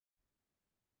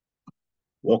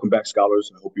Welcome back,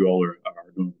 scholars. I hope you all are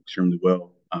doing extremely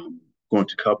well. Going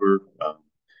to cover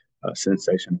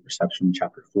Sensation and Perception,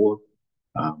 Chapter 4.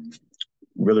 Um,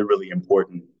 really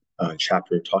important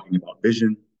chapter talking about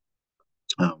vision,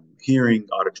 hearing,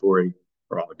 auditory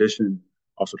or audition,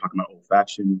 also talking about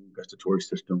olfaction, gustatory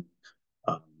system,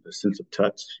 the sense of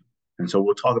touch. And so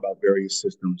we'll talk about various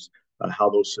systems, how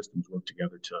those systems work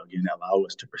together to, again, allow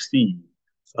us to perceive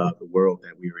the world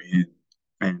that we are in.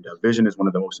 And vision is one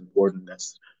of the most important.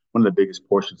 That's one of the biggest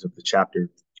portions of the chapter.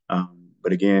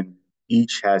 But again,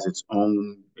 each has its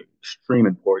own extreme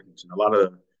importance. And a lot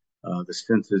of the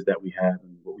senses that we have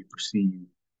and what we perceive,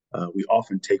 we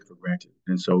often take for granted.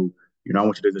 And so, I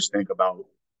want you to just think about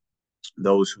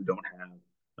those who don't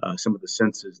have some of the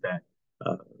senses that,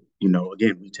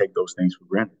 again, we take those things for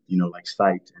granted, like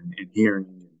sight and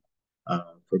hearing. And,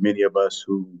 for many of us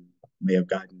who may have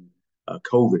gotten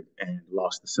COVID and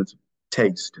lost the sense of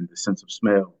taste and the sense of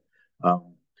smell,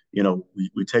 um,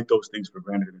 we take those things for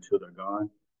granted until they're gone.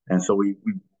 And so we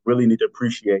really need to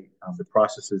appreciate the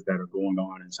processes that are going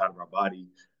on inside of our body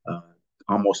uh,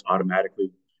 almost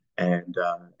automatically and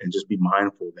just be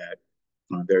mindful that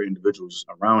there are individuals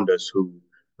around us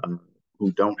uh,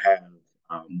 who don't have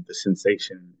the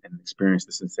sensation and experience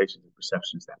the sensations and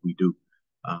perceptions that we do.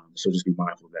 So just be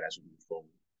mindful of that as we move forward.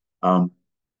 Um,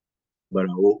 but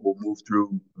we'll move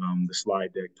through the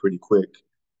slide deck pretty quick,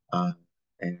 uh,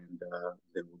 and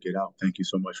then we'll get out. Thank you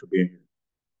so much for being here.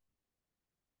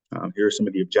 Here are some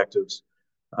of the objectives,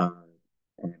 uh,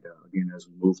 and again, as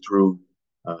we move through,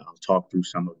 I'll talk through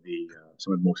some of the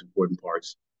most important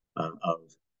parts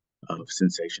of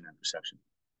sensation and perception.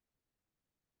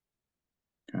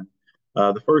 Okay.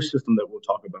 The first system that we'll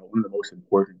talk about, one of the most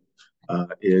important,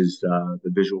 is the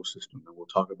visual system, and we'll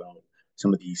talk about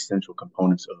some of the essential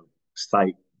components of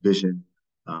sight, vision,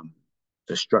 um,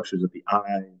 the structures of the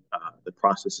eye, the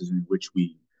processes in which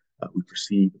we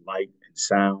perceive light and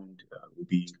sound will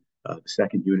be the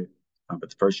second unit, but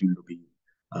the first unit will be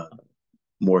uh,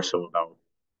 more so about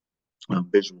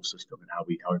visual system and how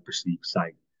we perceive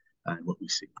sight and what we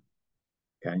see.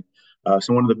 Okay.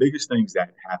 So one of the biggest things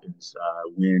that happens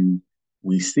when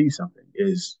we see something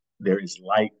is there is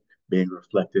light being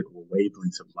reflected or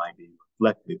wavelengths of light being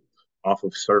reflected off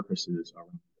of surfaces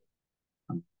around.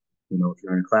 Um, if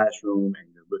you're in a classroom and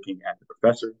you're looking at the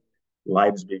professor,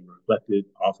 light is being reflected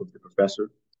off of the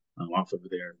professor, off of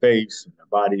their face and their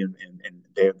body and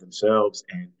they of themselves,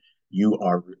 and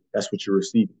that's what you're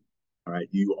receiving. All right,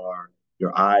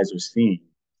 your eyes are seeing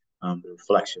the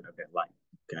reflection of that light.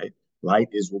 Okay, light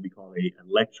is what we call a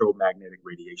electromagnetic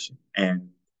radiation, and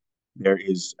there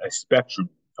is a spectrum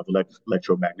of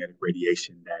electromagnetic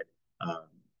radiation that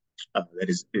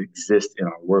exists in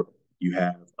our world. You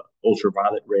have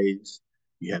ultraviolet rays,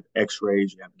 you have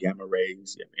X-rays, you have gamma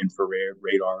rays, you have infrared,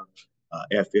 radar,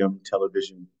 FM,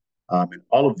 television, and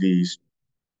all of these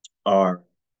are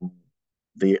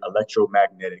the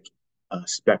electromagnetic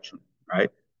spectrum, right?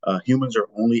 Humans are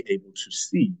only able to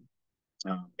see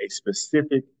a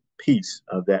specific piece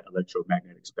of that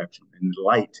electromagnetic spectrum. And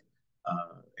light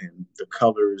and the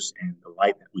colors and the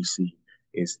light that we see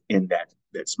is in that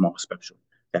small spectrum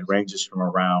that ranges from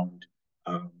around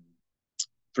um,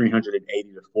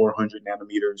 380 to 400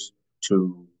 nanometers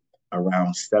to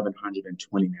around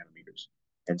 720 nanometers.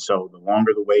 And so the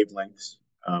longer the wavelengths,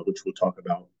 which we'll talk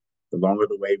about, the longer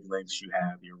the wavelengths, you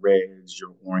have your reds,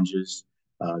 your oranges.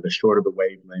 The shorter the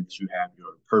wavelengths, you have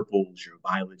your purples, your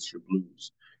violets, your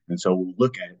blues. And so we'll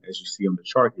look at, as you see on the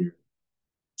chart here,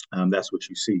 that's what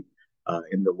you see.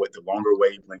 In the longer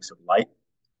wavelengths of light,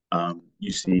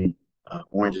 you see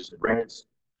oranges and reds,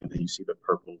 and then you see the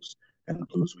purples and the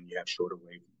blues when you have shorter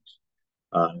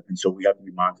wavelengths. And so we have to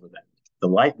be mindful of that. The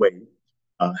light wave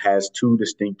has two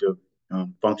distinctive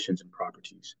functions and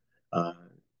properties, uh,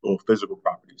 or physical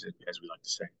properties, as we like to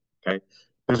say. Okay,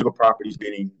 physical properties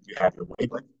meaning you have your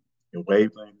wavelength. Your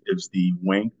wavelength is the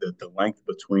length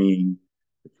between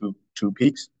the two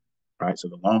peaks. Right. So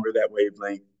the longer that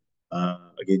wavelength,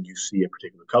 again, you see a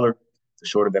particular color. The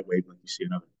shorter that wavelength, you see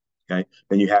another. Okay.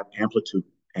 Then you have amplitude,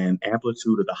 and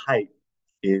amplitude of the height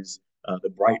is the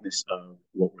brightness of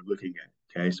what we're looking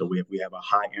at. Okay, so we have a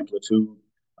high amplitude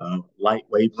light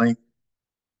wavelength,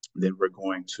 then we're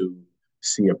going to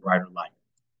see a brighter light.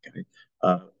 Okay,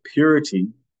 purity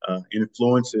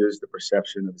influences the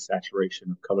perception of the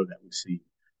saturation of color that we see,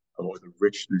 or the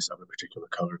richness of a particular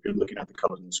color. If you're looking at the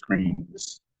colors on the screen,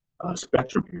 this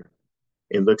spectrum here,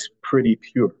 it looks pretty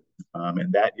pure,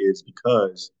 and that is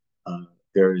because uh,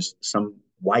 there's some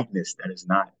whiteness that is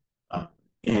not uh,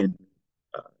 in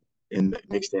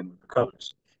mixed in with the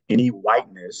colors. Any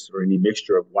whiteness or any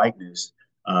mixture of whiteness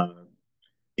uh,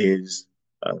 is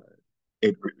uh,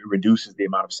 it reduces the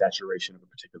amount of saturation of a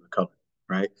particular color,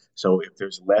 right? So if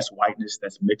there's less whiteness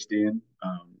that's mixed in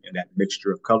that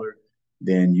mixture of color,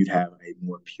 then you'd have a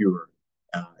more pure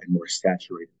and more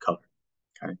saturated color.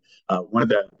 Okay. One of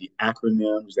the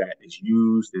acronyms that is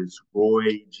used is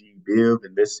Roy G. Biv,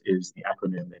 and this is the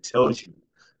acronym that tells you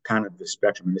kind of the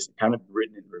spectrum, and it's kind of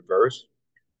written in reverse.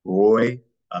 Roy,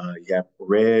 you have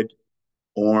red,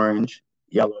 orange,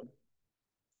 yellow,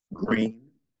 green,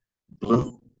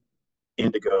 blue,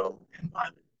 indigo, and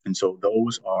violet. And so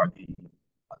those are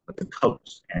the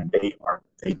colors, and they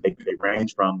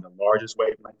range from the largest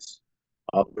wavelengths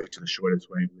all the way to the shortest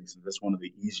wavelengths. And that's one of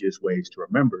the easiest ways to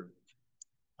remember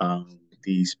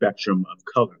the spectrum of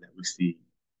color that we see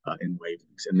in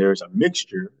wavelengths. And there's a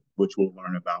mixture, which we'll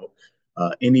learn about.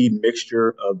 Any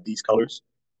mixture of these colors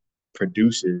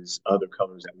produces other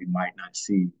colors that we might not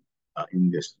see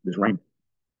in this rainbow.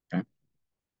 Okay?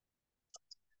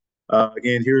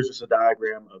 Again, here's just a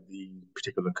diagram of the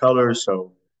particular colors.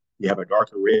 So you have a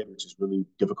darker red, which is really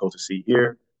difficult to see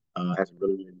here. Has a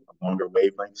really longer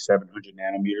wavelength, 700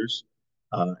 nanometers.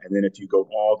 And then if you go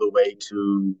all the way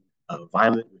to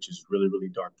violet, which is really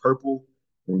dark purple,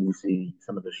 then you see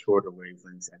some of the shorter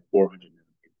wavelengths at 400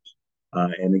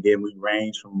 nanometers. And again, we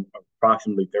range from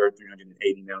approximately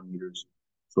 380 nanometers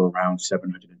to around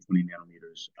 720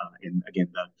 nanometers. And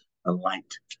again, the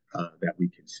light that we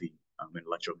can see in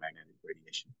electromagnetic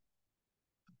radiation.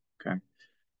 Okay.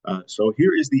 So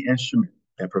here is the instrument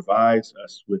that provides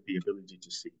us with the ability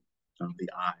to see, the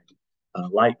eye.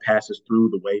 Light passes through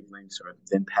the wavelengths or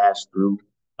then pass through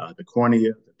the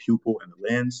cornea, the pupil, and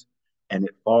the lens, and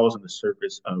it falls on the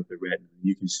surface of the retina.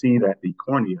 You can see that the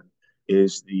cornea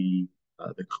is the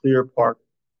clear part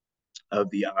of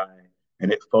the eye,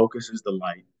 and it focuses the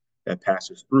light that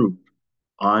passes through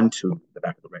onto the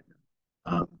back of the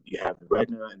retina. You have the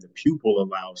retina, and the pupil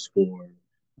allows for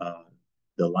uh,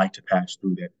 the light to pass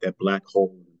through that black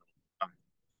hole.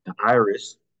 The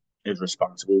iris is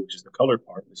responsible, which is the color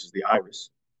part. This is the iris.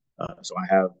 So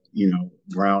I have,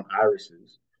 brown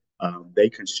irises. They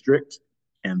constrict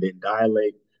and then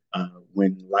dilate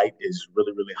when light is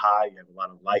really high. You have a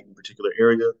lot of light in a particular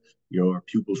area. Your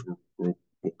pupils will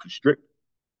constrict.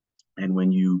 And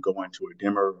when you go into a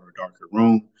dimmer or a darker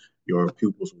room, your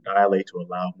pupils will dilate to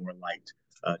allow more light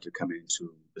to come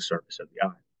into the surface of the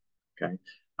eye. Okay.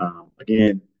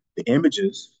 Again, the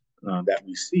images that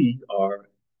we see are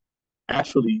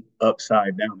actually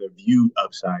upside down. They're viewed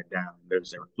upside down.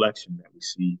 There's a reflection that we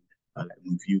see when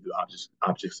we view the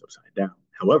objects upside down.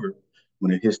 However,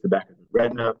 when it hits the back of the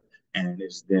retina and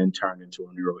is then turned into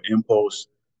a neural impulse,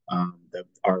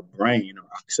 our brain, our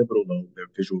occipital lobe, the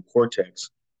visual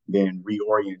cortex, then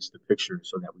reorients the picture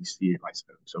so that we see it vice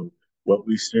versa. So what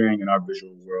we're seeing in our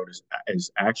visual world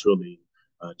is actually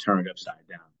turned upside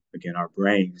down. Again, our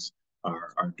brains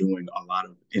are doing a lot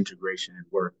of integration and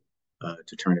work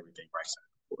to turn everything right side,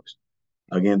 of course.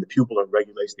 Again, the pupil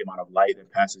regulates the amount of light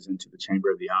that passes into the chamber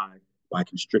of the eye by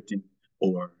constricting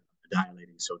or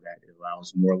dilating so that it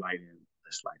allows more light in,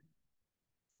 less light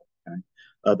in.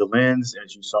 Okay? The lens,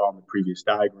 as you saw in the previous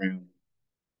diagram,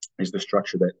 is the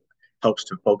structure that helps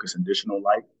to focus additional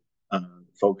light,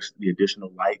 focus the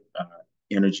additional light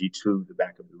energy to the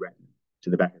back of the retina, to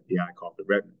the back of the eye called the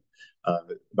retina.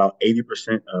 About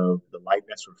 80% of the light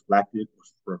that's refracted,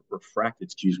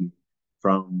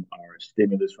 from our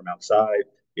stimulus from outside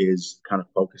is kind of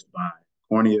focused by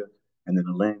cornea, and then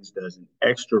the lens does an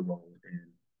extra role in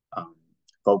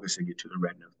focusing it to the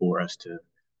retina for us to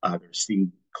either see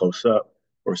close up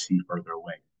or see further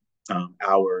away.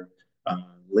 Our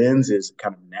lens is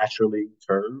kind of naturally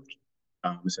curved.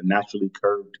 It's a naturally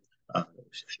curved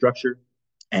structure.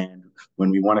 And when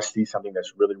we want to see something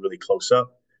that's really close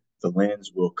up, the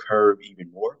lens will curve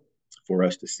even more for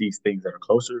us to see things that are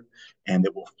closer, and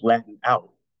it will flatten out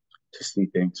to see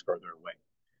things further away.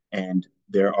 And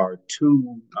there are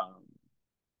two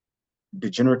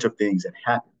degenerative things that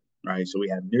happen, right? So we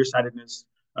have nearsightedness.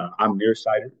 I'm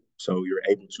nearsighted, so you're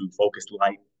able to focus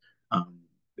light. Um,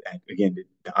 Again,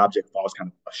 the object falls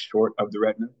kind of short of the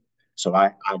retina. So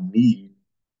I need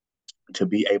to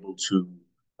be able to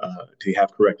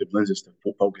have corrective lenses to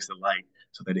focus the light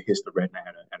so that it hits the retina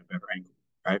at a better angle,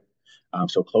 right?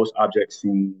 So close objects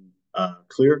seem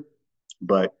clear,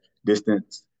 but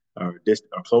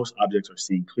close objects are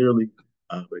seen clearly,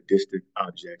 but distant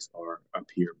objects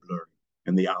appear blurry.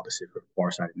 And the opposite for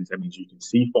farsightedness. That means you can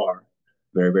see far,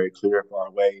 very clear, far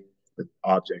away, but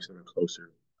objects that are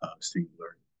closer seem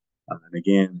blurry. And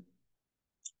again,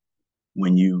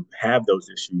 when you have those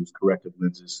issues, corrective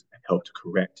lenses help to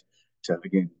correct, to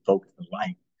again focus the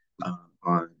light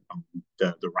on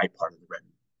the right part of the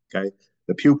retina. Okay,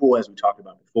 The pupil, as we talked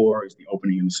about before, is the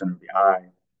opening in the center of the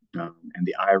eye, and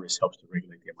the iris helps to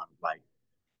regulate the amount of light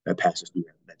that passes through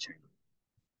that chamber.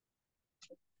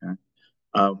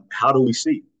 Okay? How do we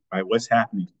see? Right? What's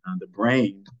happening? The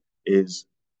brain is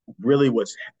really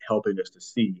what's helping us to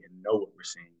see and know what we're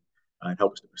seeing, and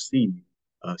help us to perceive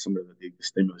some of the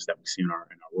stimulus that we see in our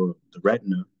world. The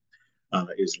retina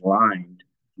is lined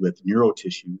with neural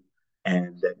tissue,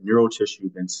 and that neural tissue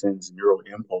then sends neural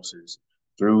impulses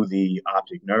through the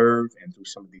optic nerve and through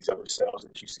some of these other cells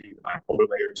that you see, the bipolar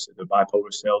layers, the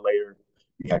bipolar cell layer,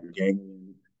 you have your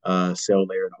ganglion cell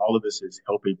layer, and all of this is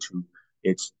helping to,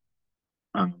 it's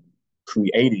um,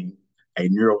 creating a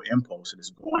neural impulse that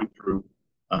is going through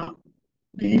um,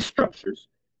 these structures,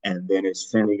 and then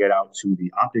it's sending it out to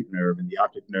the optic nerve, and the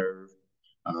optic nerve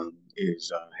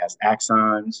is has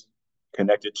axons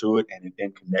connected to it, and it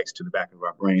then connects to the back of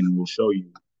our brain. And we'll show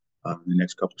you in the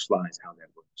next couple of slides how that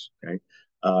works. Okay,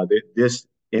 this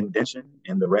indentation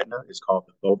in the retina is called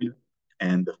the fovea,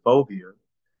 and the fovea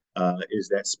is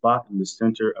that spot in the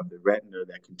center of the retina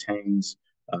that contains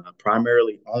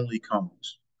primarily only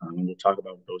cones. And we'll talk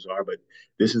about what those are, but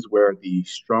this is where the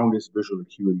strongest visual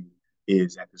acuity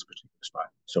is at this particular spot.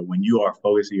 So when you are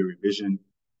focusing your vision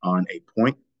on a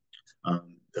point,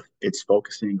 it's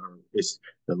focusing, or it's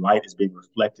the light is being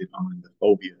reflected on the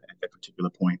fovea at that particular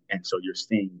point, and so you're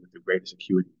seeing with the greatest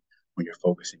acuity when you're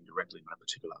focusing directly on a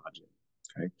particular object.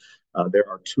 Okay, there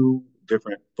are two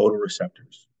different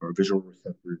photoreceptors or visual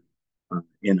receptors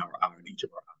in our eye, in each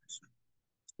of our eyes.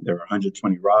 There are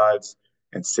 120 rods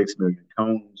and 6 million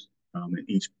cones in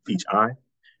each eye,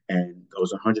 and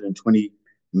those 120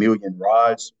 million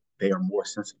rods, they are more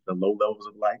sensitive to low levels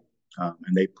of light,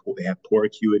 and they have poor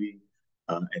acuity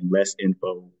and less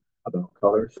info about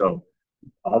color. So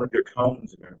all of your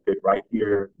cones are going to fit right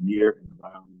here, near and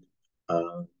around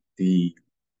uh, the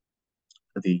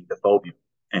the fovea.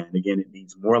 And again, it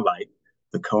needs more light.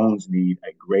 The cones need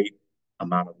a great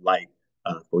amount of light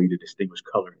for you to distinguish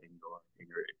color in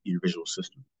your visual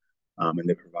system, and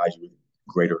they provide you with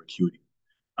greater acuity.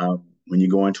 When you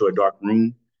go into a dark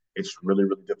room, it's really,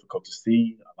 really difficult to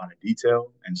see a lot of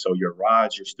detail. And so your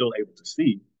rods, you're still able to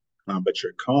see, but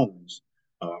your cones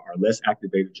are less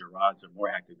activated, your rods are more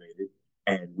activated.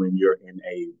 And when you're in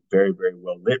a very, very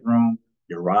well lit room,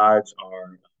 your rods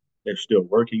are, they're still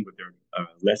working, but they're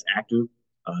less active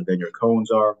than your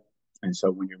cones are. And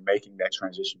so when you're making that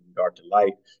transition from dark to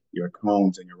light, your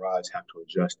cones and your rods have to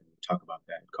adjust. And we'll talk about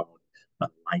that, called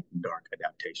light and dark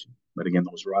adaptation. But again,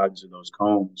 those rods and those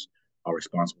cones are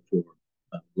responsible for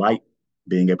light,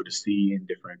 being able to see in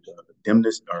different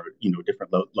dimness, or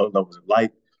different low levels of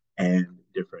light and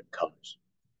different colors.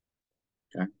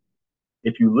 Okay.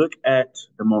 If you look at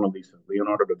the Mona Lisa,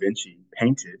 Leonardo da Vinci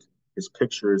painted his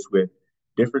pictures with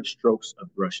different strokes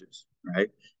of brushes, right?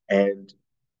 And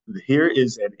here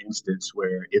is an instance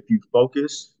where if you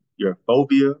focus your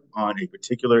fovea on a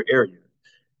particular area,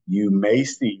 you may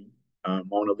see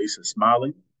Mona Lisa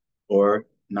smiling or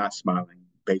not smiling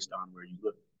based on where you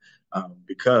look,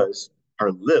 because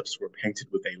her lips were painted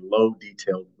with a low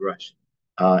detailed brush.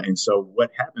 And so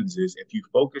what happens is if you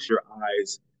focus your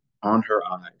eyes on her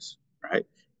eyes, right,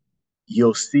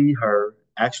 you'll see her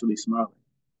actually smiling,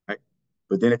 right?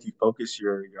 But then if you focus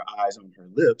your eyes on her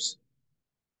lips,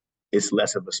 it's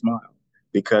less of a smile,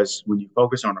 because when you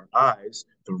focus on her eyes,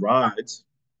 the rods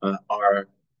are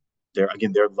they're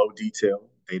low detail.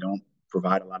 They don't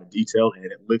provide a lot of detail, and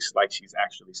it looks like she's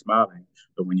actually smiling.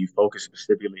 But when you focus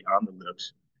specifically on the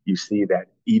lips, you see that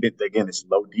even again it's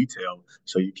low detail,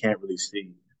 so you can't really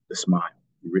see the smile.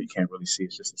 You really can't really see,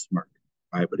 it's just a smirk,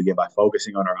 right? But again, by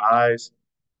focusing on her eyes,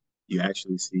 you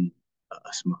actually see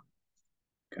a smile.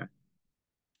 Okay,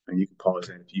 and you can pause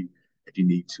that if you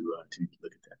need to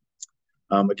look at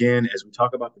that. Again, as we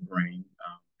talk about the brain,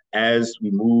 as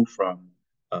we move from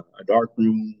a dark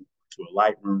room to a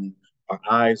light room, our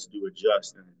eyes do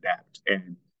adjust and adapt,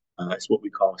 and it's what we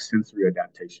call sensory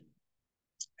adaptation.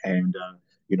 And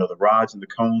the rods and the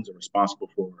cones are responsible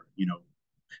for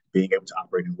being able to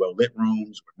operate in well lit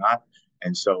rooms or not.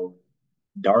 And so,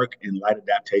 dark and light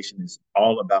adaptation is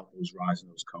all about those rods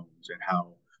and those cones and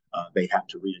how they have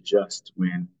to readjust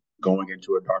when going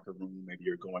into a darker room. Maybe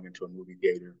you're going into a movie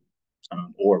theater,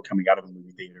 or coming out of a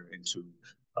movie theater into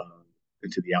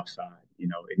the outside.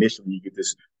 Initially you get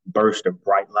this burst of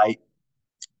bright light,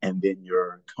 and then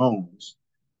your cones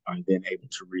are then able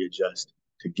to readjust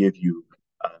to give you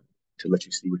to let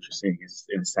you see what you're seeing.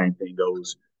 And the same thing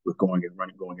goes with going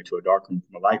into a dark room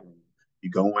from a light room. You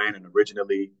go in, and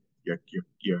originally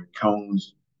your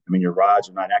cones, your rods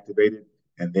are not activated,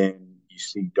 and then you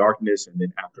see darkness, and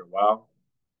then after a while,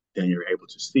 then you're able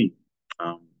to see.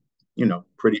 Um,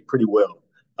 pretty well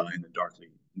in the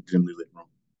dimly lit room.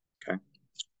 Okay.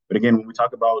 But again, when we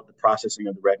talk about the processing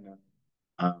of the retina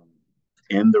um,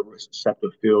 and the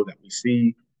receptive field that we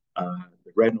see,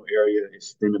 the retinal area is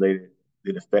stimulated.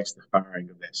 It affects the firing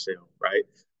of that cell, right?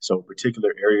 So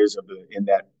particular areas of the in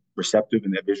that receptive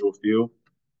in that visual field,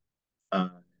 uh,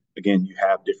 again, you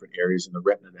have different areas in the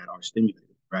retina that are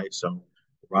stimulated, right? So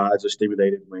rods are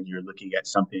stimulated when you're looking at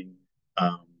something,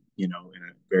 um, in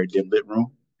a very dim lit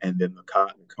room, and then the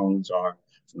cones are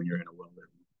when you're in a well lit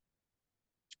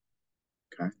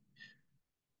room. Okay.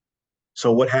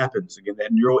 So what happens again?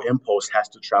 That neural impulse has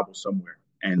to travel somewhere,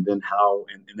 and then how,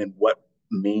 and then what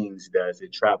means does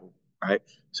it travel, right?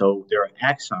 So there are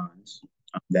axons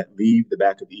that leave the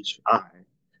back of each eye,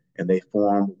 and they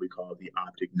form what we call the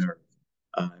optic nerve.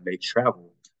 And they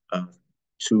travel uh,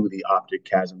 to the optic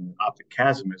chasm. The optic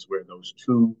chasm is where those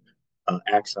two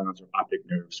axons or optic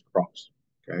nerves cross.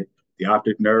 Okay, the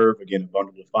optic nerve again, a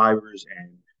bundle of fibers,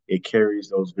 and it carries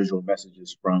those visual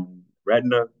messages from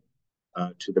retina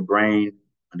to the brain.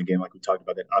 And again, like we talked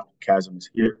about, that optic chasm is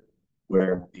here,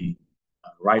 where the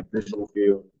right visual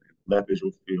field and left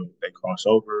visual field, they cross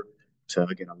over to,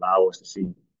 again, allow us to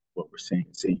see what we're seeing.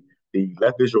 See, the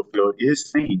left visual field is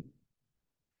seen,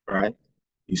 right?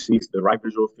 You see the right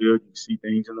visual field, you see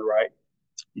things in the right,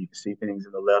 you can see things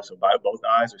in the left. So by both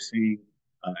eyes are seeing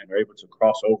and are able to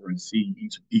cross over and see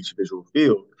each visual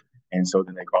field. And so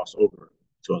then they cross over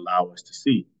to allow us to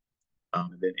see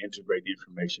and then integrate the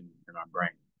information in our brain.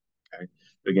 Okay.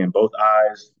 But again, both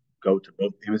eyes go to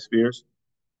both hemispheres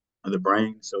of the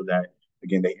brain so that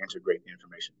again they integrate the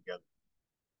information together.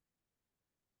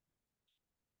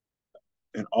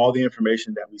 And all the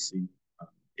information that we see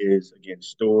is again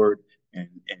stored and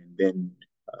then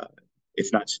uh,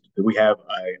 it's not we have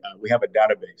a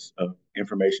database of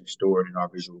information stored in our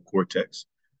visual cortex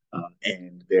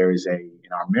and there is a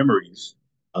in our memories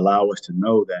allow us to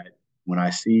know that when I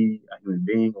see a human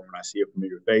being or when I see a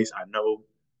familiar face I know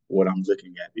what I'm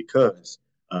looking at because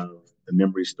of the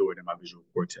memory stored in my visual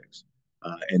cortex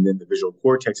and then the visual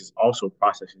cortex is also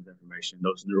processing the information.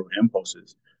 Those neural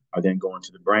impulses are then going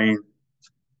to the brain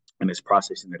and it's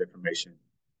processing that information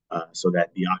so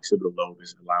that the occipital lobe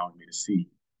is allowing me to see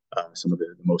some of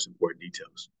the most important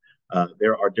details.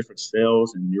 There are different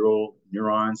cells and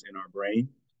neurons in our brain,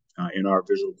 in our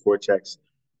visual cortex,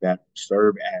 that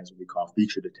serve as what we call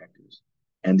feature detectors.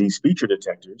 And these feature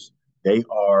detectors, they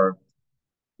are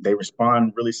they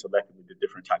respond really selectively to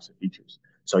different types of features.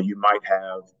 So you might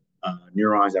have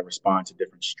neurons that respond to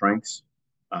different strengths,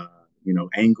 uh,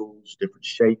 angles, different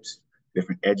shapes,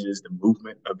 different edges, the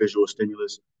movement of visual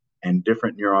stimulus, and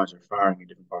different neurons are firing in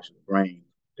different parts of the brain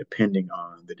depending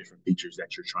on the different features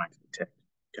that you're trying to detect.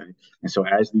 Okay, and so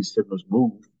as these signals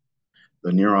move,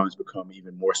 the neurons become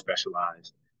even more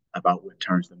specialized about what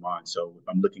turns them on. So if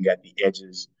I'm looking at the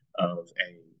edges of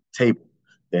a table,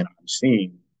 then I'm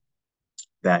seeing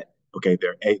that okay,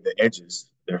 the edges,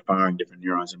 they're firing different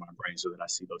neurons in my brain so that I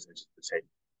see those edges of the table.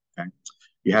 Okay.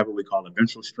 You have what we call a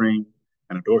ventral stream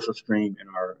and a dorsal stream in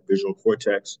our visual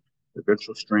cortex. The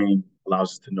ventral stream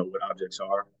allows us to know what objects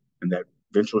are, and that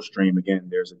ventral stream, again,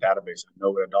 there's a database. I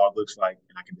know what a dog looks like,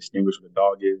 and I can distinguish what a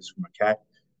dog is from a cat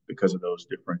because of those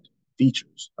different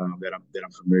features that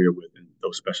I'm familiar with and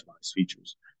those specialized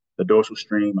features. The dorsal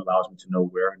stream allows me to know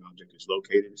where an object is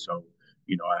located. So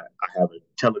I have a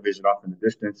television off in the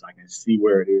distance. I can see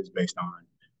where it is based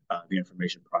on the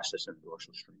information processed in the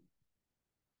dorsal stream.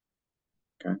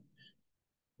 Okay.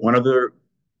 One other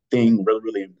thing, really,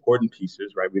 really important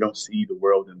pieces, right? We don't see the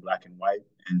world in black and white.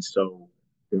 And so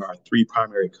there are three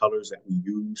primary colors that we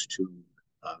use to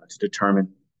determine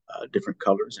different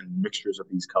colors, and mixtures of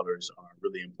these colors are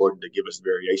really important to give us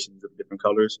variations of different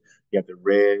colors. You have the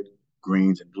red,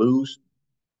 greens, and blues.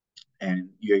 And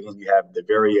you have the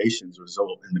variations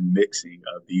result in the mixing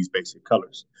of these basic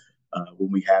colors.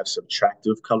 When we have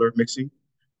subtractive color mixing,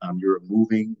 you're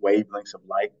removing wavelengths of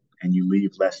light and you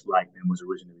leave less light than was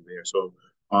originally there. So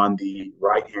on the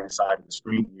right-hand side of the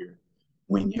screen here,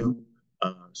 when you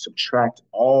subtract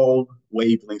all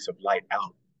wavelengths of light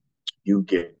out, you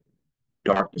get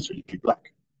darkness or you get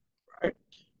black, right?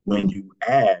 When you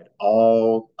add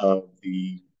all of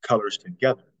the colors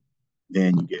together,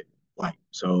 then you get white.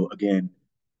 So again,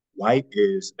 white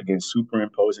is, again,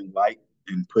 superimposing light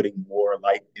and putting more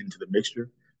light into the mixture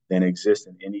than exists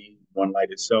in any one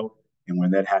light itself. And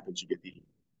when that happens, you get the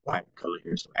white color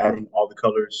here. So adding all the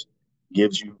colors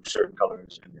gives you certain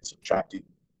colors, and then subtracting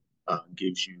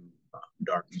gives you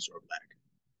darkness or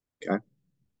black. Okay.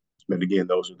 But again,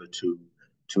 those are the two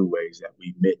ways that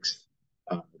we mix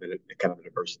the kind of the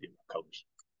diversity of colors.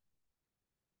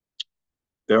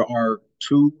 There are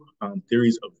two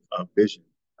theories of vision,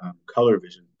 color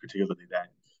vision particularly,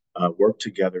 that work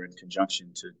together in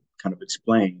conjunction to kind of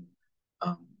explain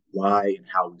um, why and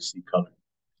how we see color.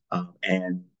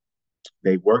 And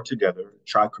they work together.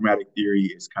 Trichromatic theory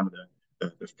is kind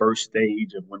of the first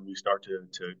stage of when we start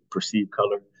to perceive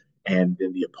color. And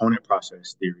then the opponent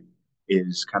process theory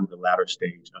is kind of the latter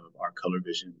stage of our color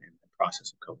vision and the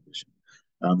process of color vision.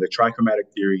 The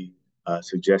trichromatic theory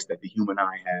suggests that the human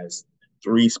eye has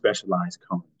three specialized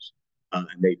cones,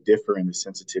 and they differ in the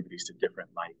sensitivities to different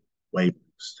light wavelengths.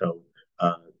 So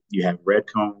uh, you have red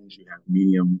cones, you have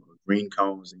medium or green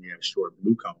cones, and you have short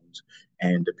blue cones.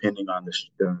 And depending on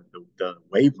the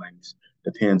wavelengths,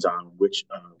 depends on which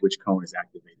cone is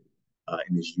activated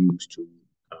and is used to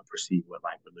perceive what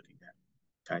light we're looking at.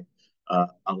 Okay,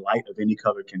 a light of any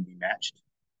color can be matched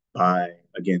by,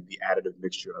 again, the additive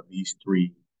mixture of these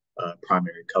three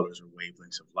primary colors or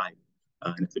wavelengths of light.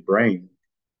 And if the brain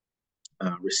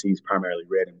receives primarily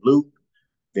red and blue,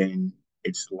 then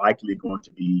it's likely going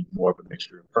to be more of a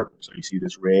mixture of purple. So you see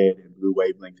this red and blue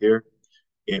wavelength here.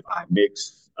 If I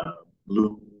mix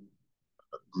blue,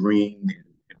 green,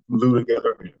 and blue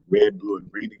together, red, blue,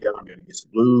 and green together, I'm going to get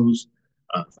some blues.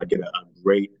 If I get a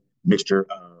great mixture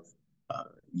of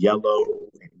yellow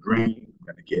and green,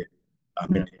 I'm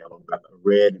going to get a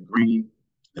red and green.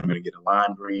 Then I'm going to get a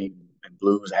lime green and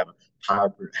blues. I have a higher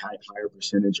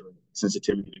percentage or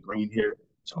sensitivity to green here.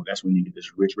 So that's when you get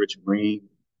this rich green.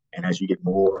 And as you get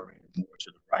more and more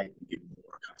to the right, you get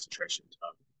more concentrations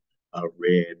of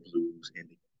red, blues,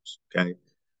 indigos. Okay.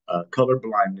 Color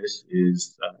blindness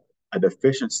is a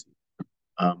deficiency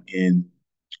in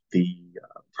the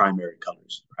primary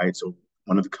colors, right? So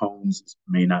one of the cones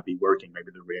may not be working,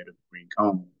 maybe the red or the green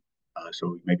cone.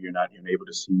 So maybe you're not able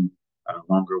to see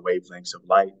longer wavelengths of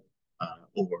light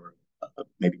or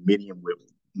maybe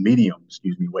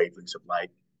excuse me, wavelengths of light.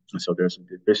 And so there's some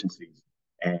deficiencies.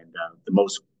 And the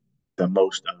most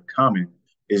common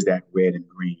is that red and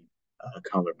green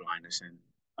color blindness. And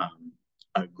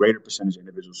a greater percentage of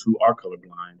individuals who are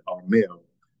colorblind are male.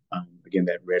 Again,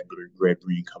 that red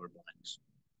green color blindness.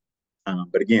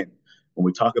 But again, when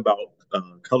we talk about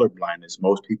color blindness,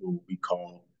 most people we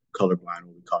call colorblind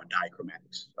what we call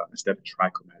dichromatics instead of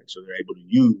trichromatics. So they're able to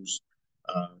use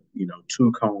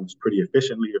two cones pretty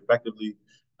efficiently, effectively,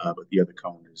 but the other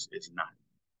cone is not.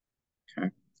 Okay.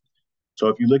 So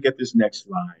if you look at this next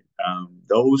slide,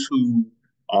 those who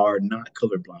are not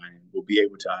colorblind will be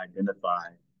able to identify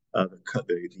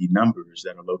the numbers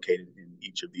that are located in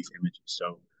each of these images.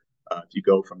 So if you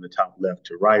go from the top left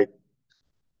to right,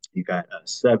 you got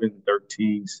 7,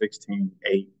 13, 16,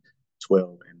 8,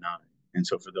 12, and 9. And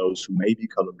so for those who may be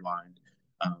colorblind,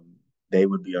 um, they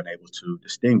would be unable to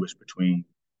distinguish between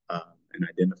and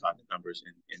identify the numbers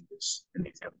in these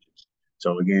images.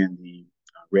 So again, the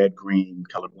red green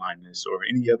color blindness or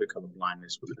any other color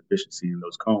blindness with a deficiency in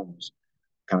those cones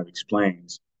kind of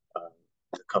explains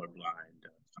the colorblind.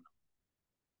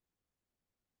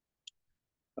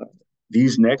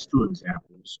 These next two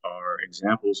examples are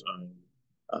examples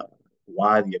of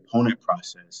why the opponent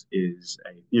process is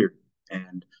a theory.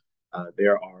 And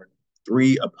there are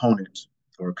three opponents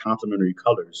or complementary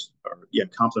colors,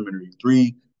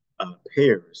 three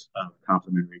pairs of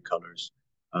complementary colors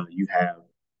you have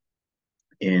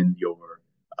in your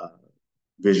uh,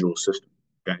 visual system.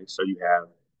 Okay, so you have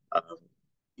uh,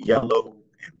 yellow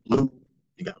and blue,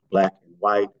 you got black and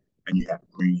white, and you have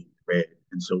green, red.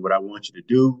 And so what I want you to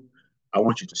do, I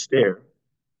want you to stare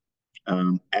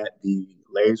at the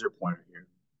laser pointer here.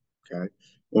 Okay, I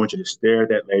want you to stare at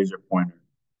that laser pointer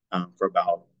for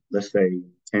about, let's say,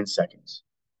 10 seconds.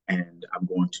 And I'm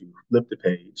going to flip the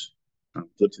page,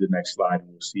 flip to the next slide, and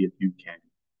we'll see if you can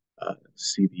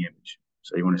see the image.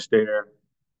 So you want to stare.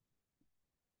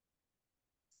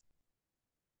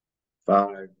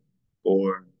 5,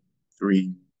 4,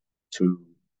 3, 2,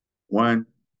 1.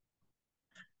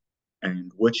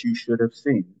 And what you should have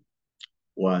seen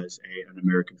was an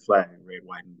American flag, red,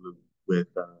 white, and blue, with,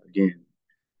 again,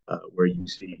 where you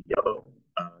see yellow,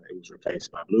 it was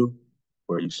replaced by blue.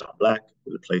 Where you saw black, it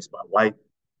was replaced by white.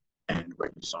 And where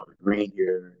you saw the green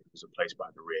here, it was replaced by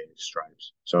the red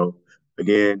stripes. So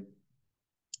again,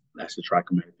 that's the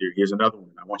trichromatic theory. Here's another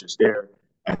one. I want you to stare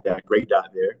at that gray dot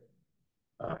there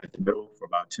at the middle for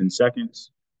about 10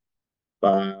 seconds.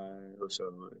 5, so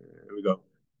here we go.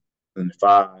 Then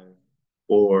 5,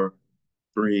 4,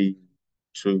 3,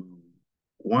 2,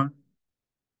 1.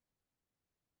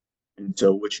 And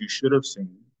so what you should have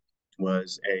seen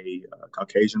was a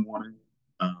Caucasian woman.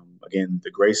 Again,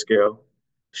 the grayscale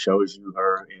shows you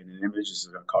her in an image. This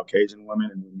is a Caucasian woman.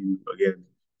 And when you, again,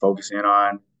 focus in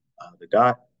on the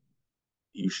dot,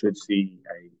 you should see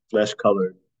a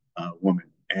flesh-colored woman,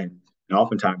 and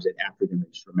oftentimes that after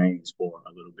image remains for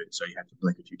a little bit, so you have to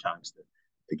blink a few times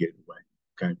to get it away.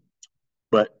 Okay,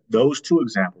 but those two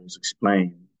examples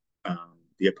explain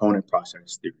the opponent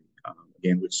process theory,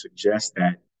 again, which suggests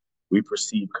that we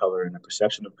perceive color and the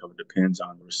perception of color depends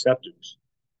on the receptors,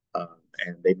 uh,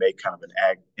 and they make kind of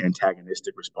an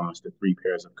antagonistic response to three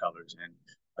pairs of colors. And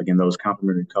again, those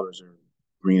complementary colors are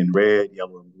green and red,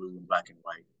 yellow and blue, and black and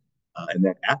white. And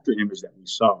that after image that we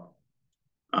saw,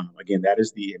 again, that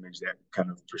is the image that kind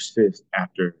of persists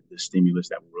after the stimulus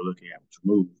that we were looking at was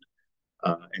removed.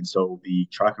 And so the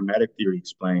trichromatic theory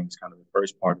explains kind of the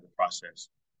first part of the process,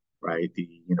 right? The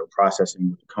processing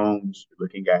with the cones,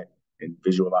 looking at and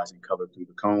visualizing color through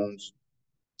the cones,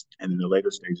 and in the later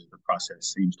stages of the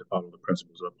process seems to follow the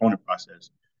principles of opponent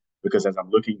process, because as I'm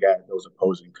looking at those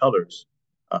opposing colors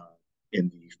uh,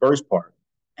 in the first part,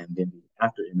 and then the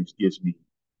after image gives me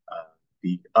uh,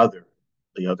 the other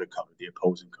the other color, the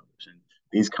opposing colors, and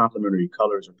these complementary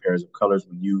colors or pairs of colors,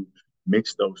 when you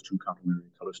mix those two complementary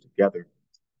colors together,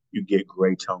 you get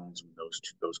gray tones when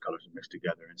those colors are mixed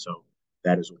together, and so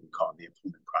that is what we call the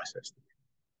opponent process.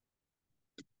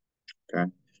 Okay.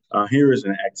 Here is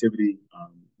an activity.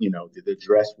 The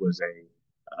dress was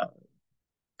a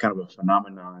kind of a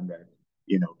phenomenon that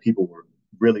people were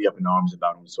really up in arms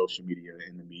about on social media and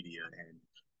in the media,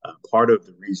 and part of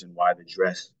the reason why the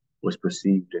dress was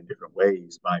perceived in different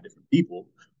ways by different people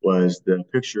was the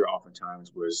picture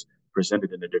oftentimes was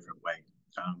presented in a different way.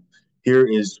 Um, Here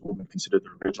is what we consider the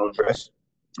original dress,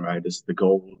 right? This is the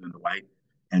gold and the white,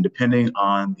 and depending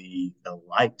on the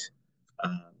light,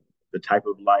 uh, the type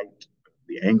of light,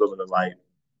 the angle of the light,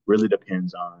 really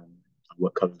depends on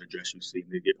what color the dress you see.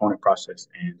 The opponent process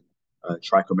and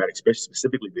trichromatic,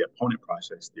 specifically the opponent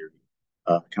process theory,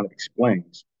 kind of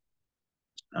explains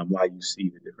why you see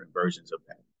the different versions of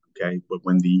that. Okay, but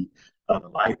when the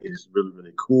light is really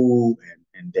really cool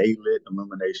and day lit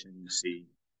illumination, you see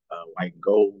white and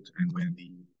gold, and when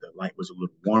the light was a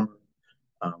little warmer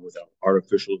with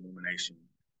artificial illumination,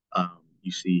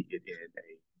 you see it in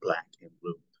a black and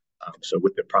blue. So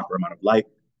with the proper amount of light,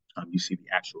 you see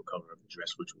the actual color of the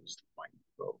dress, which was white and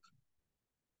gold.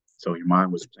 So your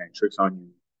mind was playing tricks on you.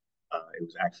 It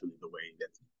was actually the way that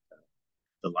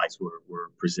the lights were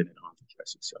presented on the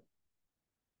dress itself.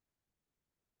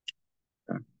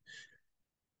 Okay.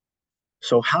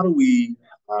 So how do we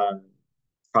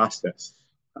process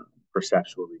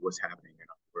perceptually what's happening in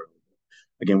our world?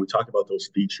 Again, we talked about those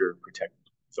feature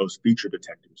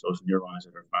detectors, those neurons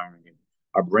that are firing. And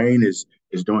our brain is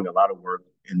doing a lot of work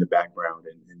in the background.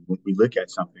 And when we look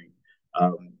at something,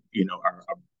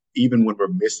 even when we're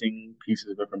missing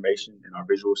pieces of information in our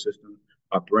visual system,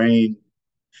 our brain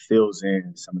fills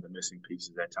in some of the missing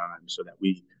pieces at times, so that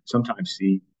we sometimes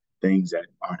see things that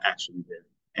aren't actually there.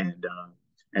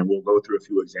 And we'll go through a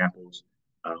few examples.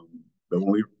 Um, but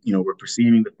when we're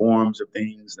perceiving the forms of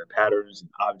things, the patterns and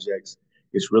objects,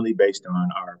 it's really based on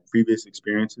our previous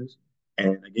experiences.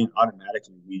 And again,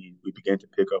 automatically we begin to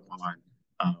pick up on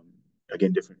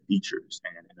again different features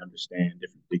and understand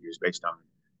different figures based on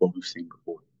what we've seen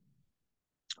before.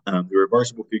 The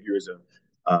reversible figure is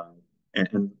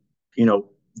and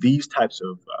these types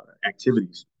of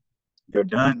activities, they're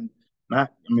done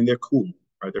not, I mean, they're cool,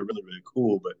 right? They're really, really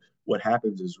cool. But what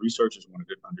happens is researchers wanted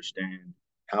to understand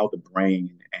how the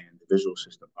brain and the visual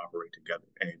system operate together.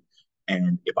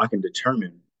 And if I can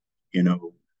determine, you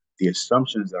know, the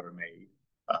assumptions that are made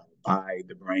by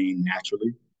the brain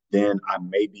naturally, then I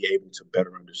may be able to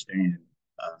better understand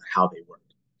how they work,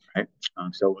 right?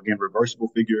 So again, reversible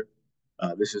figure.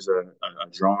 This is a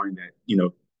drawing that,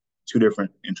 two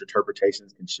different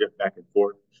interpretations can shift back and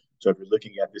forth. So if you're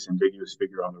looking at this ambiguous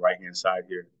figure on the right-hand side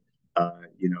here,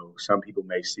 some people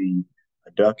may see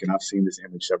a duck, and I've seen this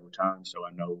image several times, so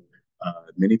I know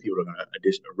many people are going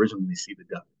to originally see the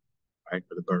duck, right,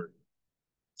 for the bird.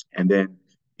 And then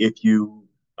if you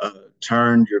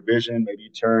turned your vision, maybe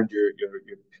you turned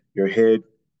your head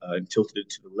and tilted it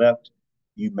to the left,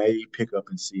 you may pick up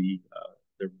and see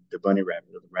the bunny rabbit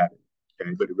or the rabbit.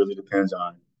 Okay, but it really depends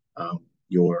on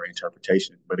your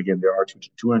interpretation. But again, there are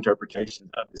two interpretations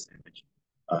of this image.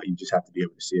 You just have to be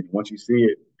able to see it. And once you see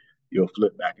it, you'll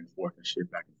flip back and forth and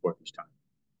shift back and forth each time.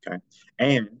 Okay,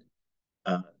 and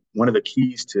uh, one of the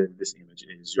keys to this image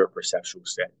is your perceptual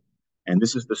set. And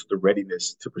this is the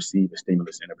readiness to perceive a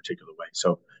stimulus in a particular way.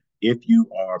 So if you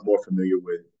are more familiar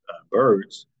with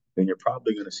birds, then you're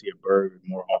probably going to see a bird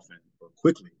more often or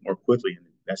more quickly, and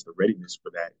that's the readiness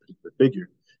for that particular figure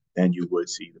than you would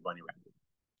see the bunny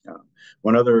rabbit.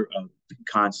 One other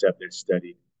concept that's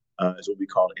studied is what we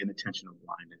call inattentional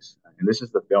blindness. And this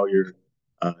is the failure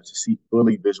to see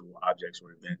fully visual objects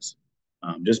or events,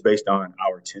 just based on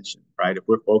our attention, right? If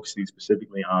we're focusing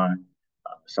specifically on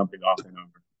something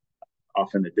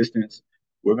off in the distance,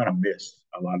 we're going to miss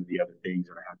a lot of the other things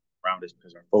that are happening around us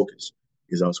because our focus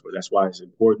is elsewhere. That's why it's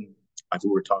important, like we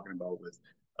were talking about with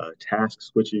task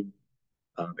switching.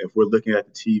 If we're looking at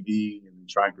the TV and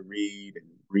trying to read and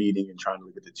reading and trying to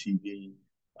look at the TV,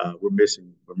 we're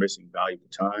missing valuable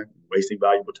time, wasting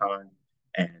valuable time,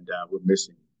 and we're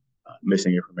missing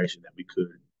information that we could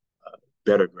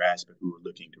better grasp if we were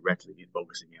looking directly and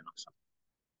focusing in on something.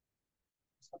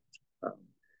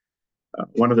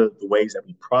 One of the ways that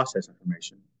we process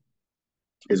information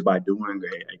is by doing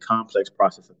a complex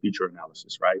process of feature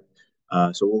analysis, right?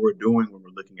 So what we're doing when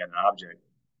we're looking at an object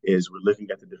is we're looking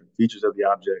at the different features of the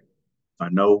object. If I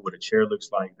know what a chair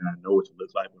looks like, then I know what to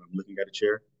look like when I'm looking at a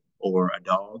chair. Or a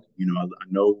dog, I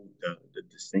know the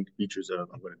distinct features of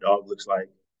what a dog looks like,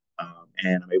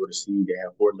 and I'm able to see they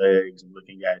have 4 legs and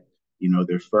looking at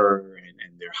their fur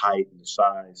and their height and the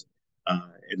size.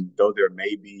 And though there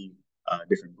may be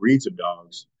different breeds of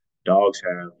dogs, dogs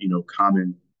have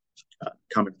common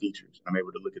features. I'm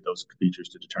able to look at those features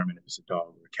to determine if it's a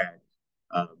dog or a cat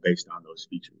based on those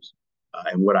features.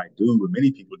 And what I do, what many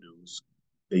people do, is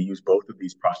they use both of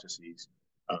these processes.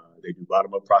 They do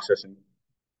bottom-up processing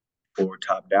or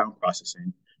top-down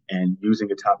processing. And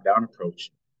using a top-down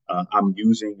approach, I'm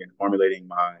using and formulating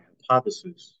my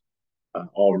hypothesis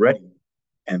already,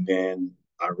 and then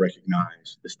I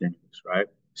recognize the stimulus, right?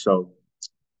 So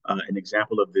an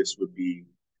example of this would be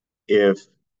if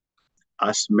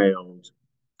I smelled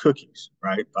cookies,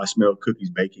 right? If I smelled cookies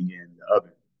baking in the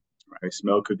oven, right? I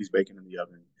smell cookies baking in the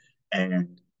oven,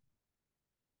 and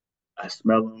I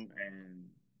smell them, and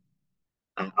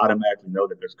I automatically know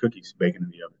that there's cookies baking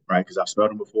in the oven, right? Because I've smelled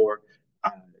them before.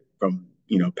 I, from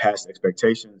past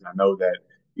expectations, I know that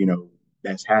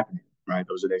that's happening, right?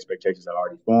 Those are the expectations I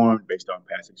already formed based on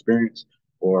past experience.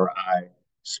 Or I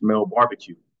smell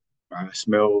barbecue, right? I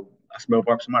smell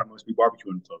barbecue. Somebody must be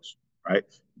barbecuing close, right?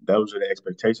 Those are the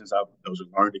expectations. Those are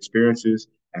learned experiences,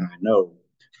 and I know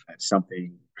that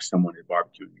something or someone is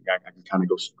barbecuing. I can kind of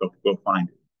go find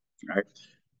it, right?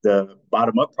 The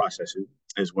bottom up process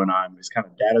is when it's kind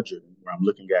of data driven, where I'm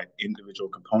looking at individual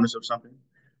components of something.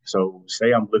 So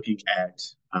say I'm looking at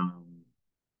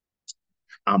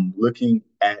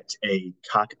a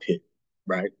cockpit,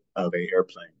 right, of an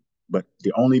airplane, but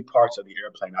the only parts of the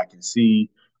airplane I can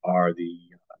see are the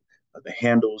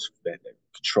handles that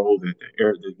control the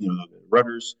air, the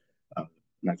rudders. Uh,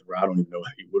 Not the I don't even know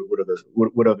what are the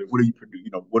what are the what do you produce?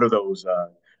 What are those?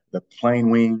 The plane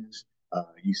wings.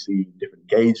 You see different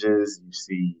gauges. You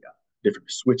see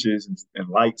different switches and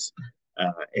lights,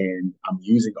 and I'm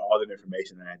using all that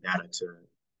information and that data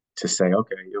to say,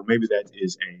 okay, maybe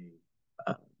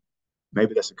uh,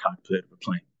 maybe that's a cockpit of a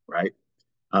plane, right?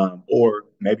 Or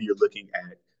maybe you're looking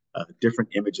at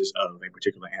different images of a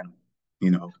particular animal.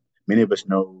 You know, Many of us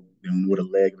know what a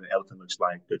leg of an elephant looks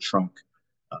like, the trunk,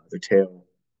 the tail,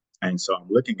 and so I'm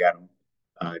looking at them,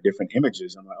 different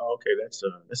images. I'm like, oh, okay, that's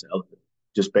an elephant,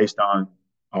 just based on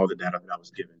all the data that I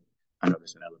was given. I know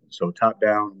that's an elephant. So top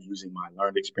down, using my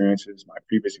learned experiences, my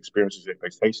previous experiences,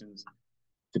 expectations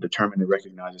to determine and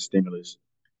recognize the stimulus,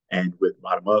 and with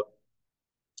bottom up,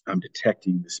 I'm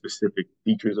detecting the specific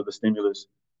features of the stimulus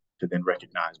to then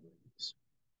recognize what it is.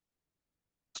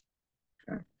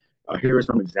 Okay. Here are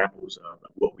some examples of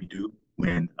what we do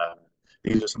when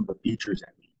these are some of the features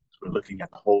that we use. We're looking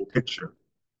at the whole picture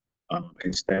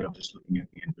instead of just looking at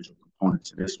the individual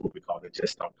components. And this is what we call the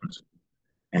Gestalt principle.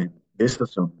 And this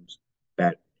assumes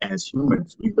that as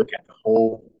humans, we look at the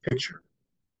whole picture,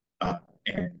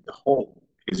 and the whole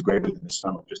is greater than the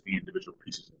sum of just the individual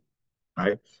pieces,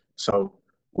 right? So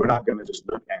we're not going to just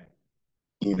look at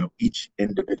each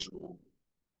individual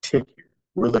tick here.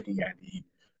 We're looking at the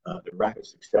rapid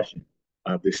succession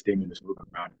of this stimulus moving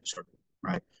around in the circle,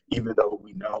 right? Even though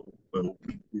we know, well,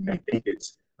 we may think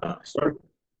it's a circle,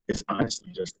 it's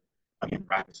honestly just again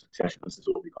rapid succession. This is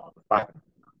what we call the five.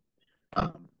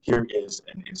 Here is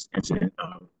an incident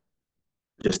of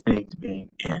just things being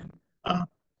in, uh,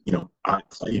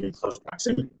 even close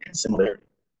proximity and similarity,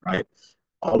 right?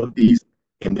 All of these,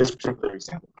 in this particular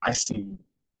example, I see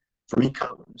 3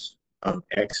 columns of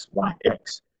X, Y,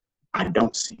 X. I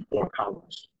don't see 4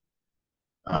 columns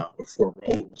or 4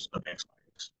 rows of X, Y,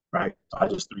 X, right? So I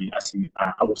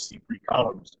will see 3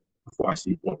 columns before I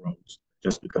see 4 rows,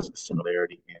 just because of the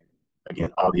similarity and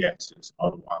again, all the X's, all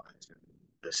the Y's, and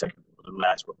the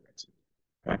last row of X's.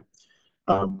 Okay.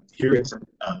 Here is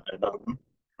another one,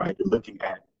 right? You're looking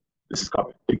at, this is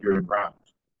called a figure and ground,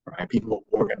 right? People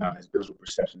organize visual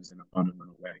perceptions in a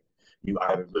fundamental way. You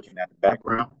either looking at the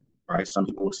background, right? Some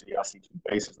people will say, I see two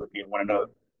faces looking at one another.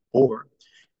 Or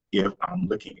if I'm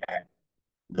looking at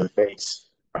the face,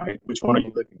 right? Which one are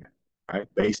you looking at, right?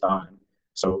 Based on,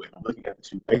 so if I'm looking at the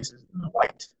two faces, and the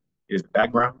white is the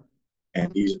background,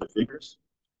 and these are the figures.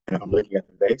 And if I'm looking at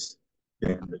the face,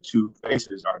 then the two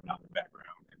faces are not the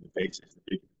background, and the face is the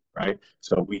figure, right?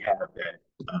 So we have that.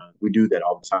 We do that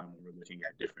all the time when we're looking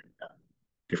at different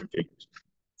figures.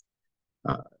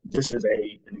 This is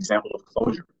an example of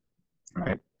closure,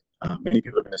 right? Many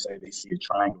people are going to say they see a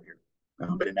triangle here,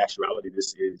 but in actuality,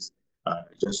 this is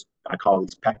just, I call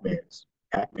these Pac-Mans.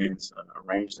 Pac-Mans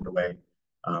arranged in a way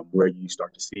where you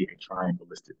start to see a triangle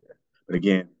listed there. But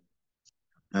again,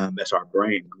 that's our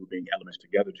brain grouping elements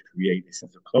together to create a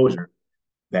sense of closure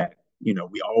that,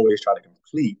 we always try to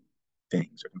complete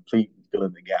things or complete and fill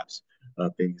in the gaps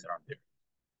of things that aren't there.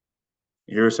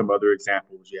 Here are some other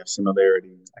examples. You have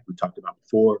similarity, like we talked about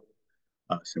before,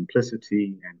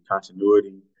 simplicity and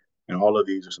continuity. And all of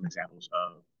these are some examples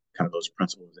of kind of those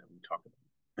principles that we talked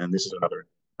about. And this is another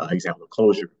example of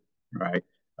closure, right?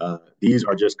 These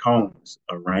are just cones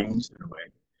arranged in a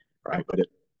way, right? But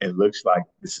it looks like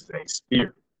this is a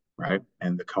sphere, right?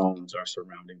 And the cones are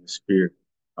surrounding the sphere.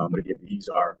 But again, these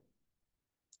are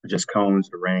just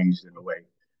cones arranged in a way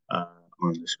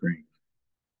on the screen.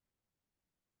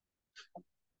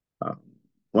 Um,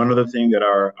 One other thing that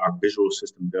our visual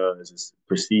system does is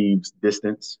perceives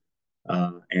distance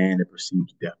and it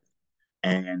perceives depth.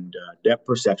 And depth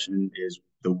perception is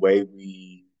the way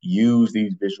we use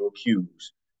these visual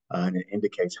cues, and it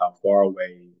indicates how far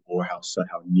away or how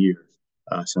near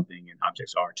something and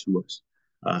objects are to us.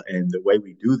 And the way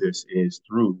we do this is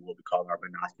through what we call our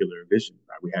binocular vision.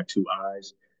 Right? We have two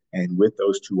eyes, and with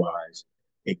those two eyes,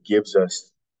 it gives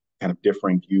us kind of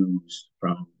differing views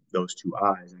from those two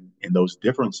eyes, and those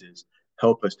differences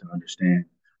help us to understand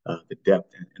the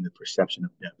depth and the perception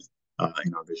of depth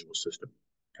in our visual system.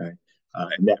 Okay,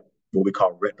 and that what we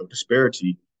call retinal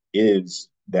disparity is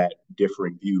that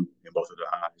differing view in both of the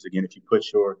eyes. Again, if you put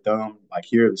your thumb, like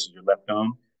here, this is your left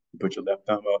thumb, you put your left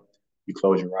thumb up, you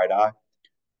close your right eye,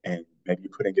 and maybe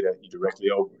you're putting it at you directly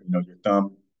over, your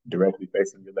thumb directly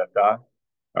facing your left eye,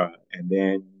 and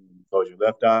then you close your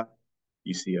left eye,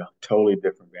 you see a totally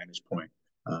different vantage point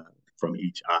uh, from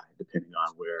each eye, depending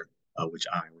on which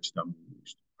eye, which thumb you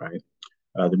used, right?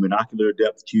 The monocular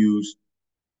depth cues,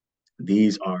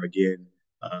 these are again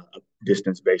a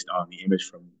distance based on the image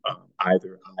from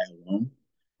either eye alone,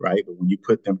 right? But when you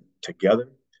put them together,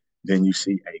 then you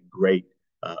see a great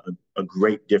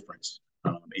difference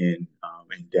in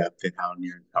depth and how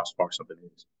near and how far something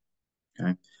is.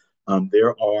 Okay,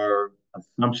 there are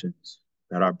assumptions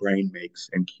that our brain makes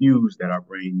and cues that our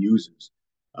brain uses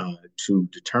to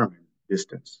determine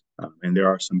distance, and there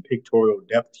are some pictorial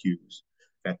depth cues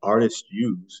that artists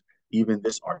use. Even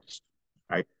this artist,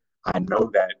 right? I know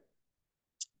that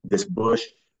this bush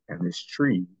and this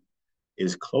tree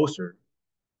is closer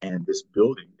and this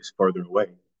building is further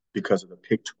away because of the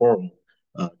pictorial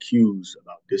cues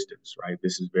about distance, right?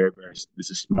 This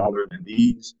is smaller than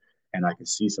these, and I can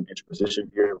see some interposition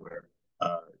here where,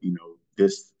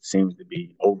 this seems to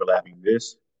be overlapping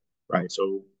this, right?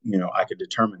 So, I can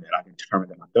determine that. I can determine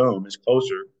that my thumb is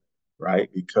closer, right?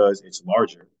 Because it's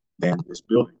larger than this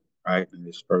building, right? And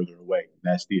it's further away. And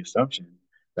that's the assumption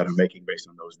that I'm making based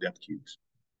on those depth cues.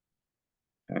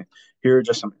 Okay. Here are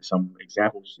just some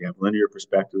examples. You have linear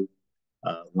perspective,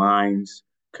 lines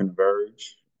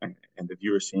converge, and the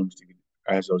viewer seems to,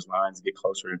 as those lines get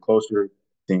closer and closer,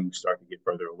 things start to get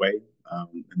further away.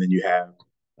 And then you have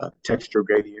texture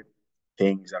gradient.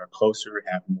 Things that are closer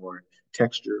have more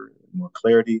texture, more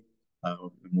clarity,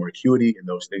 more acuity, and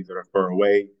those things that are far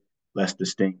away, less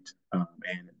distinct,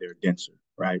 and they're denser,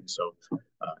 right? So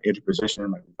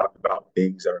interposition, like we talked about,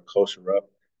 things that are closer up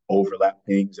overlap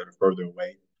things that are further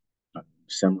away,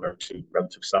 similar to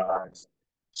relative size.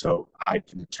 So I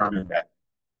can determine that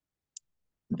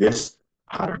this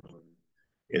outer balloon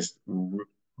is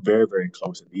very, very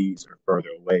close, and these are further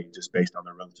away just based on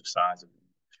the relative size of them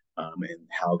and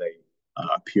how they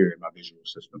appear in my visual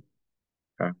system.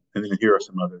 Okay, and then here are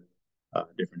some other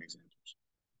different examples.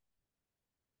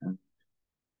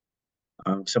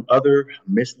 Okay? Some other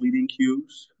misleading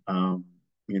cues.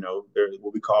 There's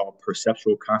what we call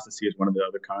perceptual constancy is one of the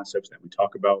other concepts that we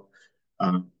talk about.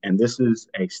 And this is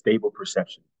a stable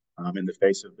perception in the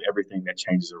face of everything that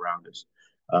changes around us.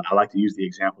 I like to use the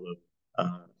example of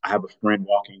I have a friend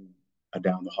walking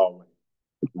down the hallway.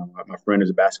 My friend is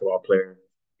a basketball player.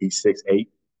 He's 6'8",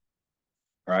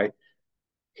 right?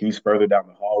 He's further down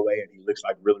the hallway and he looks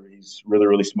like he's really,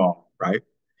 really small, right?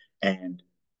 And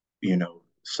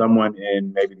someone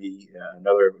in maybe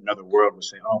another world was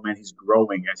saying, "Oh man, he's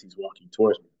growing as he's walking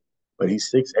towards me." but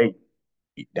he's 6'8"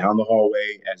 down the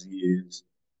hallway as he is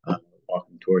uh,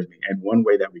 walking towards me. And one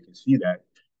way that we can see that,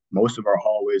 most of our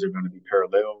hallways are going to be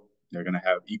parallel. They're going to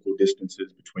have equal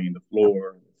distances between the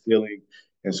floor and the ceiling.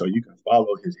 And so you can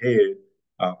follow his head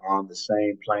on the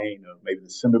same plane of maybe the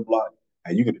cinder block,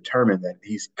 and you can determine that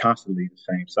he's constantly the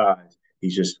same size.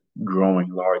 He's just growing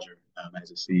larger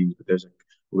as it seems. But there's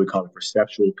what we call a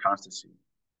perceptual constancy,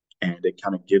 and it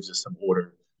kind of gives us some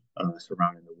order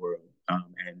surrounding the world.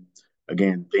 And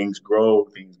again, things grow,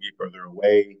 things get further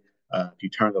away. If you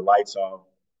turn the lights off,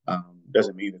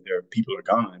 doesn't mean that there people are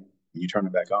gone. When you turn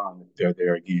them back on, they're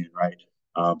there again, right?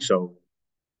 So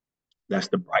that's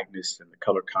the brightness and the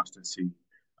color constancy,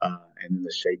 and then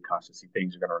the shape constancy.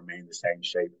 Things are going to remain the same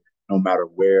shape no matter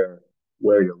where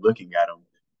you're looking at them.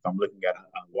 If I'm looking at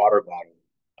a water bottle,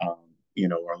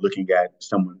 or looking at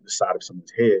the side of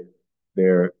someone's head,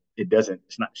 there it doesn't.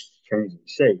 It's not changing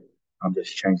shape. I'm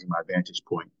just changing my vantage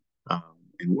point,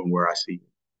 and where I see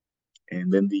it.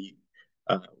 And then the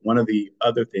one of the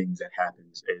other things that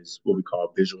happens is what we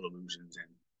call visual illusions,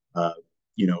 and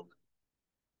you know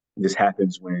this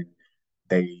happens when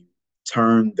they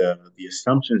turn the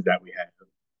assumptions that we have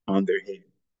on their head,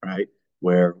 right?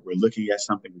 Where we're looking at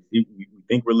something, we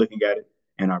think we're looking at it,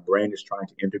 and our brain is trying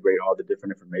to integrate all the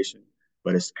different information,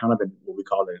 but it's kind of what we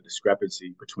call a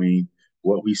discrepancy between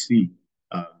what we see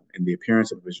and the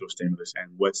appearance of a visual stimulus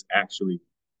and what's actually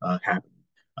happening.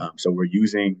 So we're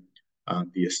using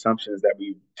the assumptions that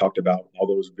we talked about, all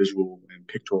those visual and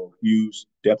pictorial cues,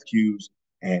 depth cues,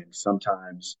 and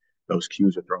sometimes those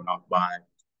cues are thrown off by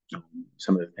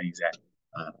some of the things that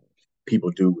people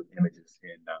do with images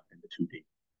in the 2D.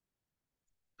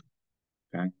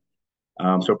 Okay.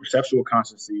 So perceptual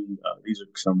constancy, these are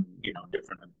some,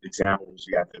 different examples.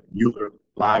 You have the Mueller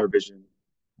liar vision.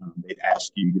 They'd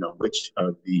ask you, which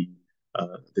of the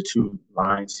two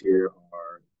lines here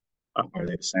are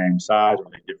they the same size or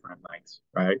are they different lengths,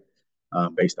 right?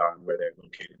 Based on where they're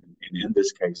located. And in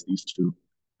this case, these two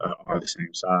are the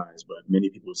same size, but many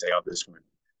people say, oh, this one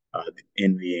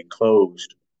in these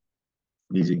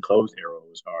enclosed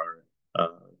arrows are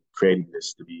creating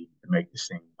this to make this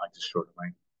seem like the shorter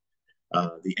length.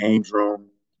 The Ames room,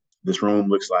 this room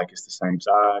looks like it's the same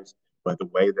size, but the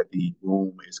way that the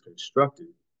room is constructed,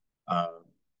 uh,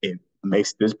 it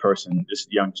makes this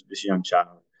young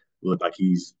child, look like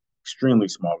he's extremely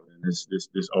smaller than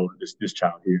this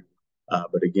child here.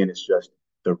 But again, it's just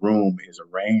the room is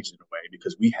arranged in a way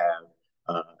because we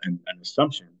have an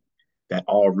assumption that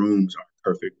all rooms are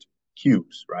perfect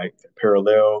cubes, right? They're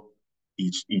parallel.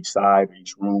 Each side,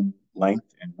 each room length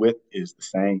and width is the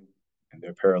same, and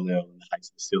they're parallel, and the heights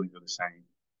of the ceilings are the same.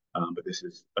 But this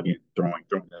is again throwing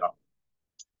that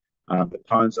off. The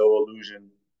Ponzo illusion.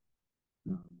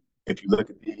 Um, if you look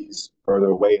at these further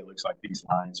away, it looks like these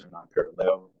lines are not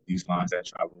parallel. These lines that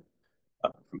travel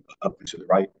from up and to the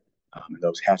right, and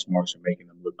those hatch marks are making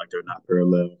them look like they're not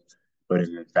parallel, but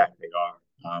in fact they are.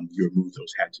 You remove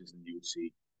those hatches and you would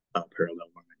see parallel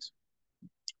lines.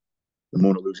 The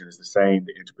moon illusion is the same.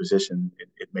 The interposition,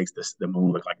 it makes the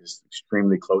moon look like it's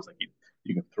extremely close, like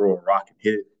you can throw a rock and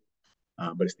hit it,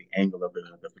 but it's the angle of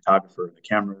the photographer and the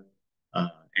camera,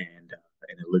 and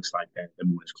it looks like that the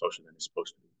moon is closer than it's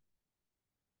supposed to be.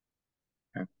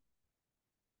 Okay?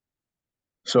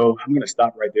 So I'm going to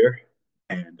stop right there,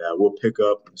 and we'll pick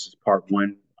up. This is part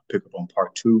one. I'll pick up on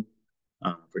part two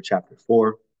for chapter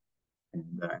 4,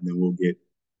 and then we'll get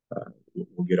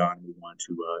on and move on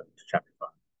to chapter 5.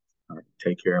 All right,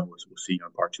 take care, and we'll see you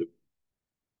on part 2.